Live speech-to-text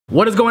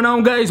What is going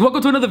on, guys?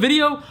 Welcome to another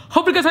video.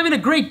 Hope you guys are having a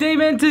great day,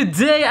 man.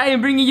 Today I am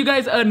bringing you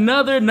guys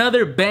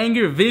another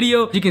banger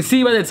video. You can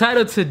see by the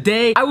title,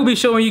 today I will be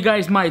showing you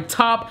guys my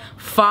top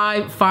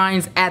 5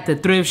 finds at the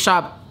thrift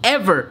shop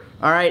ever.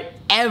 All right,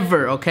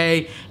 ever,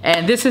 okay?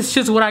 And this is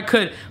just what I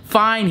could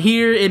find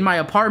here in my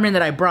apartment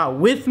that I brought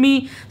with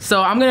me.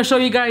 So I'm gonna show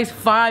you guys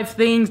 5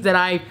 things that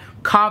I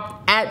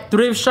copped at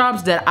thrift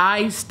shops that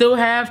I still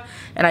have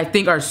and I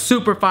think are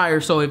super fire.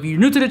 So if you're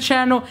new to the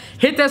channel,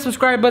 hit that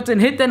subscribe button,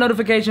 hit that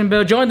notification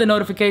bell, join the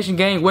notification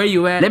gang. Where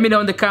you at? Let me know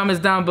in the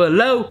comments down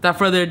below. Without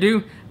further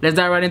ado, let's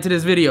dive right into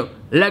this video.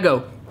 Let go.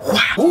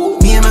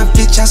 Me and my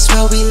bitch, I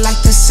swear we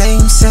like the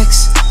same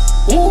sex.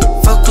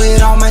 Fuck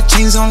with all my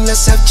chains on,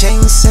 let's have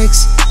chain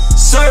sex.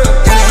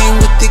 Gotta hang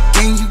with the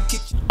gang, you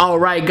get.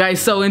 Alright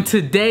guys, so in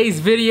today's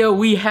video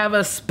we have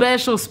a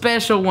special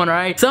one,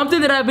 alright?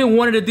 Something that I've been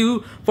wanting to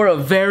do for a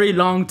very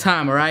long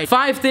time, alright?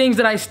 5 things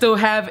that I still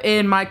have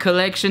in my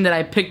collection that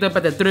I picked up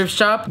at the thrift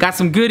shop. Got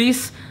some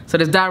goodies, so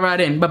let's dive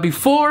right in. But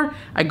before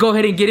I go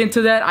ahead and get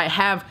into that, I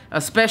have a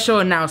special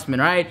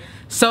announcement, alright?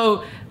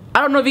 So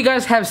I don't know if you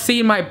guys have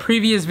seen my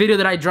previous video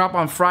that I dropped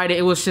on Friday.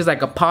 It was just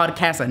like a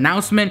podcast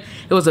announcement.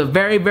 It was a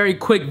very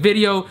quick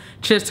video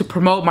just to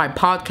promote my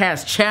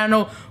podcast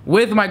channel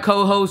with my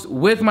co-host,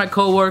 with my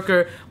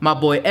co-worker, my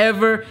boy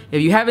Ever.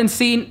 If you haven't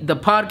seen the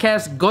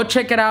podcast, go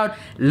check it out.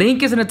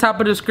 Link is in the top of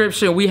the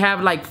description. We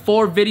have like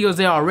 4 videos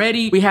there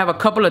already. We have a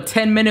couple of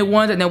 10-minute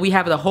ones, and then we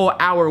have the whole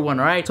hour one,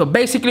 all right? So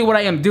basically what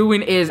I am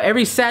doing is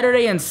every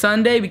Saturday and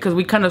Sunday, because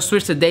we kind of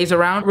switched the days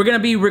around, we're gonna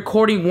be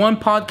recording one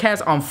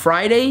podcast on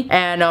Friday,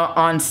 and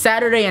on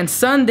Saturday and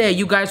Sunday,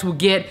 you guys will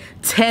get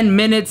 10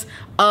 minutes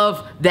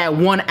of that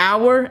 1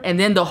 hour, and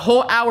then the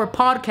whole hour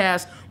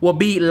podcast will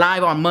be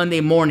live on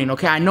Monday morning,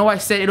 okay? I know I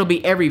said it'll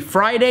be every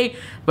Friday,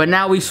 but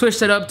now we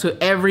switched it up to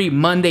every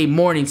Monday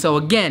morning. So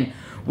again,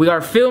 we are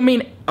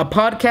filming a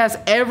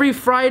podcast every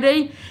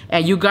Friday,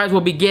 and you guys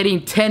will be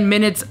getting 10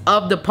 minutes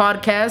of the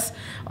podcast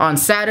on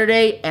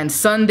Saturday and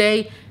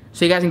Sunday.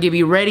 So you guys can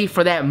be ready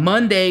for that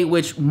Monday,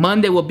 which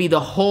Monday will be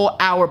the whole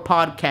hour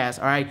podcast,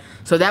 all right?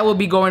 So that will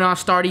be going on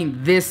starting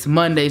this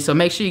Monday. So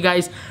make sure you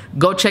guys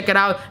go check it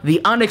out.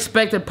 The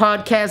Unexpected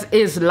Podcast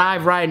is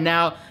live right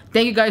now.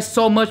 Thank you guys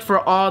so much for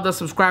all the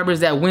subscribers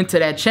that went to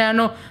that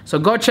channel. So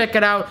go check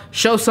it out,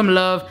 show some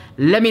love.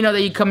 Let me know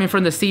that you're coming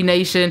from the C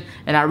Nation,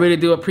 and I really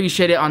do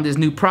appreciate it on this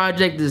new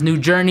project, this new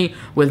journey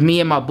with me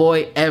and my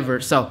boy Ever.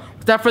 So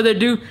without further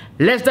ado,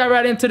 let's dive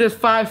right into this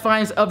 5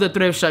 finds of the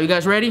thrift shop. You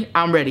guys ready?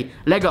 I'm ready.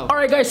 Let's go. All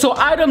right, guys, so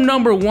item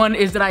number 1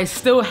 is that I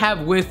still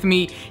have with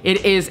me.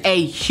 It is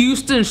a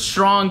Houston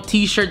Strong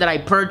t-shirt that I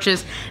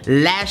purchased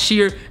last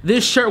year.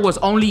 This shirt was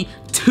only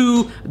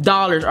 $2.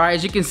 All right,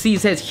 as you can see,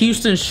 it says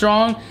Houston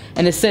Strong,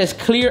 and it says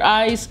clear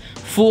eyes,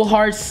 full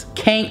hearts,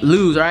 can't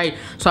lose. All right,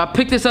 so I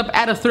picked this up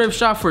at a thrift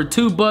shop for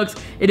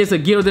 $2. It is a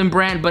Gildan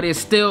brand, but it's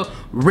still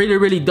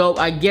really dope.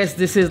 I guess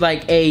this is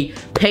like a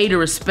pay to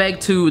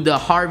respect to the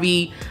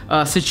Harvey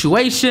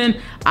situation.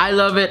 I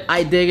love it,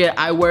 I dig it,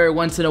 I wear it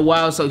once in a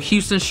while. So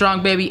Houston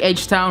Strong, baby,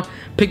 H-Town.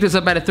 Picked this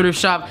up at a thrift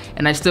shop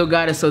and I still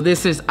got it. So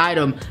this is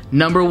item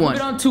number 1.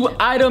 Moving on to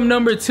item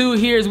number 2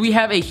 here is we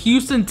have a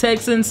Houston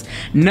Texans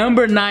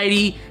number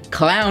 90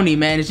 Clowny,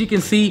 man. As you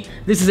can see,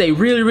 this is a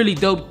really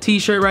dope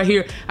t-shirt right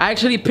here. I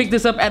actually picked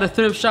this up at a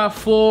thrift shop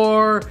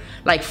for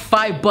like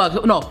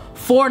 $5. No,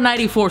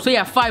 $4.94. So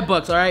yeah,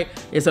 $5. All right,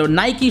 it's a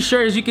Nike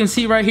shirt. As you can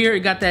see right here, it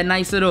got that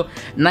nice little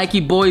Nike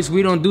boys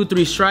we don't do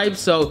 3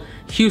 stripes. So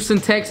Houston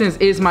Texans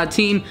is my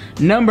team.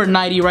 Number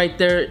 90 right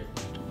there,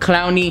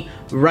 Clowny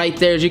right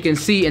there, as you can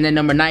see, and then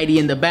number 90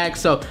 in the back.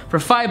 So for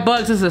 $5,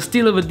 this is a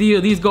steal of a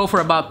deal. These go for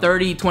about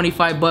 30,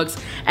 25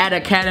 bucks at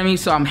Academy,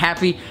 so I'm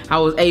happy I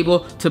was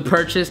able to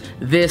purchase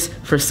this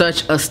for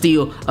such a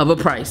steal of a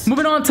price.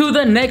 Moving on to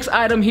the next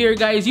item here,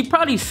 guys. You've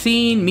probably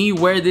seen me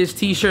wear this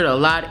t-shirt a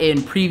lot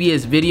in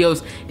previous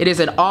videos. It is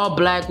an all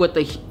black with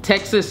the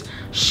Texas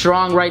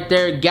Strong right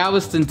there,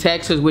 Galveston,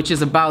 Texas, which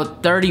is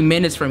about 30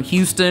 minutes from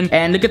Houston.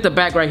 And look at the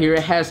back right here.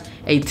 It has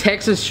a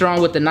Texas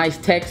Strong with the nice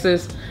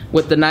Texas,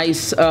 with the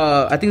nice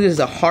I think this is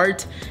a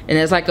heart, and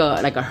there's like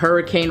a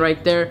hurricane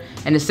right there,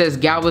 and it says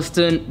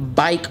Galveston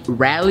Bike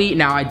Rally.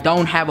 Now I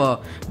don't have a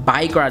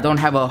bike, or I don't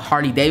have a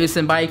Harley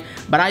Davidson bike,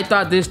 but I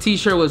thought this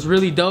t-shirt was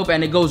really dope,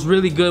 and it goes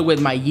really good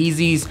with my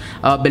Yeezys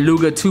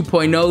Beluga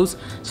 2.0s.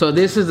 So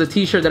this is the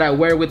t-shirt that I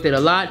wear with it a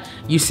lot.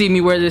 You see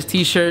me wear this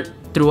t-shirt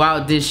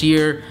throughout this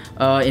year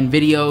in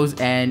videos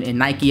and in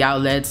Nike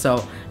outlets.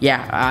 So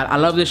yeah, I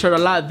love this shirt a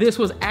lot. This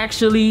was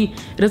actually,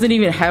 it doesn't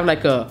even have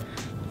like a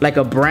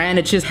brand,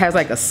 it just has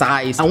like a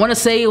size. I want to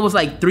say it was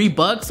like $3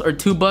 or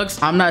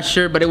 $2. I'm not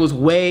sure, but it was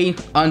way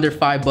under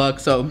 $5.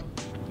 So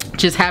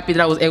just happy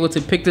that I was able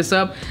to pick this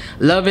up.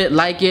 Love it,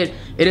 like it.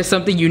 It is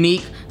something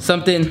unique,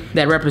 something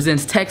that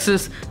represents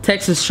Texas.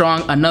 Texas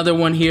Strong, another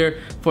one here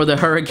for the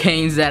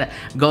hurricanes that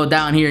go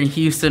down here in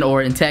Houston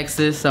or in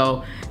Texas.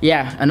 So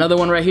yeah, another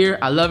one right here.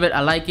 I love it,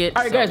 I like it.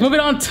 All right guys, moving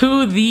on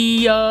to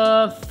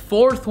the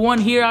fourth one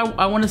here.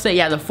 I want to say,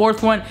 yeah, the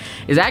fourth one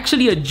is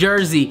actually a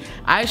jersey.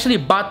 I actually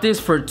bought this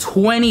for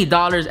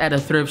 $20 at a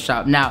thrift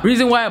shop. Now,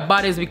 reason why I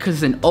bought it is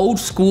because it's an old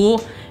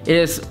school. It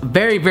is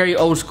very, very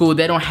old school.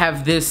 They don't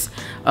have this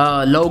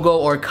logo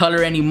or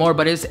color anymore,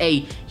 but it's a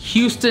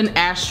Houston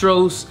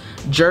Astros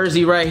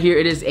jersey right here.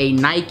 It is a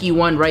Nike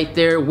one right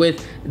there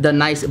with the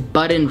nice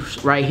button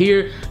right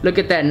here. Look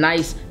at that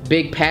nice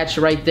big patch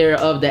right there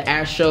of the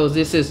Astros.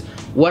 This is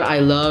what I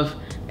love.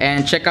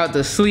 And check out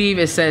the sleeve.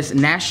 It says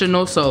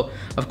National. So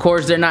of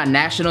course they're not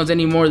Nationals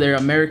anymore. They're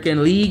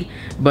American League,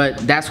 but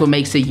that's what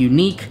makes it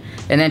unique.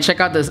 And then check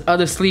out this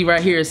other sleeve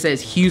right here. It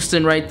says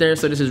Houston right there.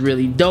 So this is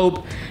really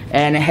dope.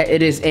 And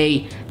it is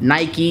a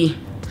Nike.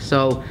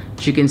 So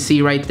you can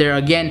see right there.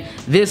 Again,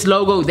 this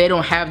logo, they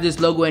don't have this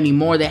logo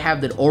anymore. They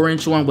have the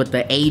orange one with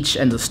the H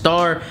and the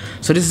star.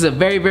 So this is a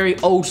very, very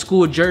old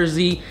school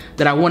jersey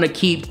that I want to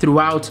keep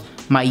throughout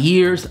my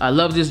years. I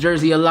love this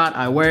jersey a lot.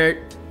 I wear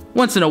it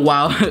once in a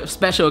while,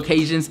 special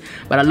occasions,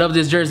 but I love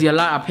this jersey a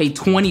lot. I paid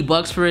 20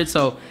 bucks for it,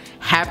 so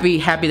happy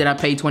that I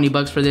paid 20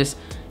 bucks for this.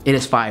 It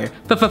is fire.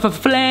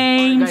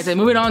 Flames. Guys,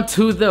 moving on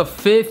to the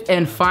fifth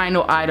and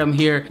final item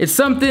here. It's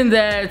something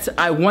that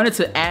I wanted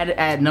to add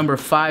at number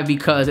 5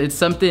 because it's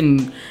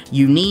something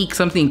unique,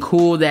 something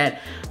cool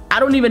that I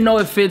don't even know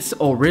if it's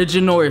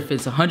original or if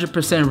it's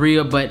 100%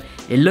 real, but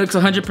it looks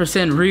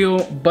 100%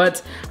 real.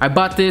 But I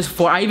bought this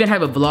I even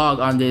have a vlog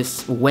on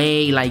this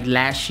way like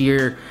last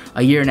year,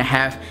 a year and a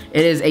half.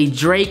 It is a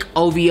Drake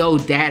OVO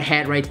dad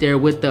hat right there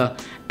with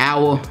the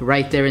owl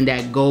right there in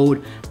that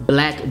gold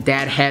black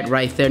dad hat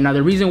right there. Now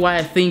the reason why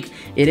I think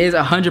it is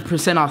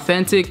 100%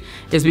 authentic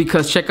is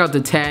because check out the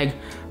tag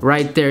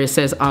right there. It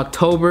says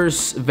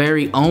October's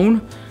very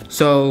own.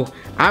 So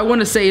I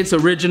want to say it's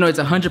original. It's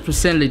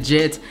 100%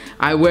 legit.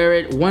 I wear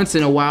it once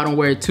in a while. I don't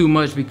wear it too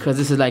much because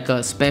this is like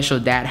a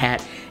special dad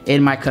hat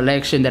in my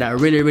collection that I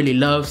really, really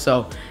love.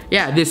 So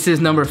yeah, this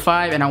is number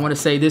 5, and I want to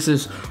say this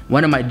is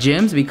one of my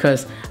gems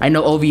because I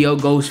know OVO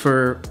goes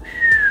for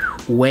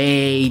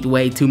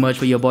way too much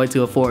for your boy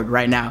to afford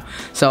right now.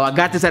 So I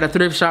got this at a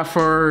thrift shop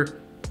for,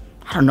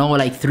 I don't know,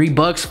 like $3,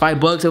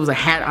 $5. It was a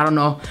hat, I don't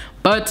know.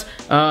 But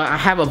I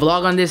have a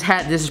vlog on this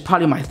hat. This is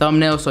probably my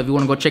thumbnail, so if you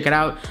want to go check it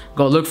out,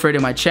 go look for it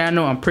in my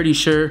channel. I'm pretty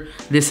sure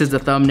this is the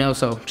thumbnail,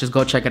 so just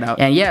go check it out.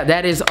 And yeah,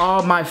 that is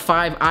all my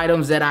 5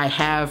 items that I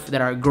have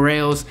that are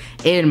grails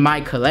in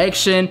my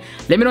collection.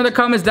 Let me know in the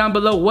comments down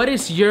below, what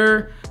is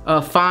your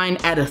find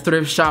at a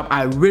thrift shop?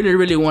 I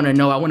really want to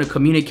know. I want to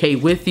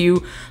communicate with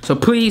you, so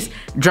please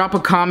drop a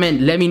comment.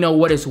 Let me know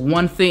what is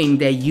one thing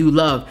that you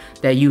love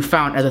that you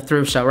found at a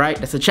thrift shop. Right,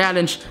 that's a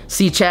challenge.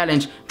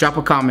 Challenge. Drop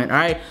a comment. All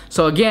right,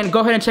 so again, go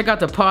ahead and check out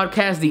the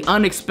podcast. The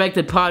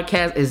Unexpected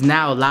Podcast is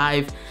now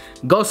live.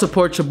 Go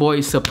support your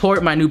boys,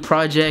 support my new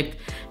project.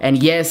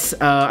 And yes,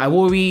 I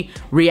will be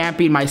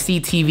reamping my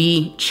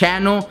CTV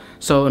channel,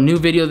 so a new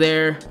video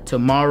there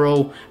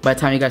tomorrow by the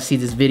time you guys see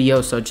this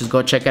video, so just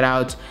go check it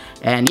out.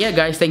 And yeah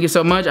guys, thank you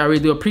so much. I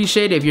really do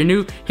appreciate it. If you're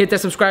new, hit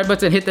that subscribe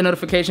button, hit the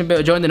notification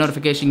bell, join the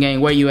notification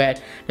gang. Where you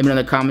at? Let me know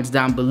in the comments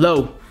down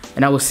below,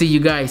 and I will see you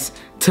guys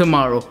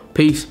tomorrow.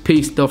 Peace.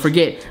 Don't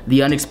forget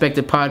the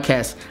Unexpected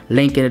Podcast,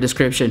 link in the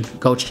description.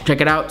 Go check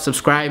it out,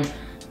 subscribe.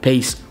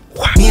 Peace.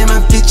 Me and my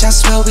bitch, I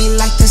swear we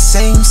like the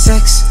same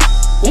sex.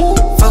 Ooh.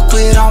 Fuck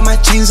with all my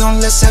chains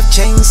on, let's have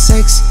chain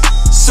sex.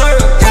 Sir,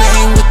 gotta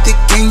hang with the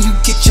gang, you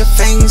get your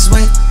fangs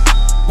wet.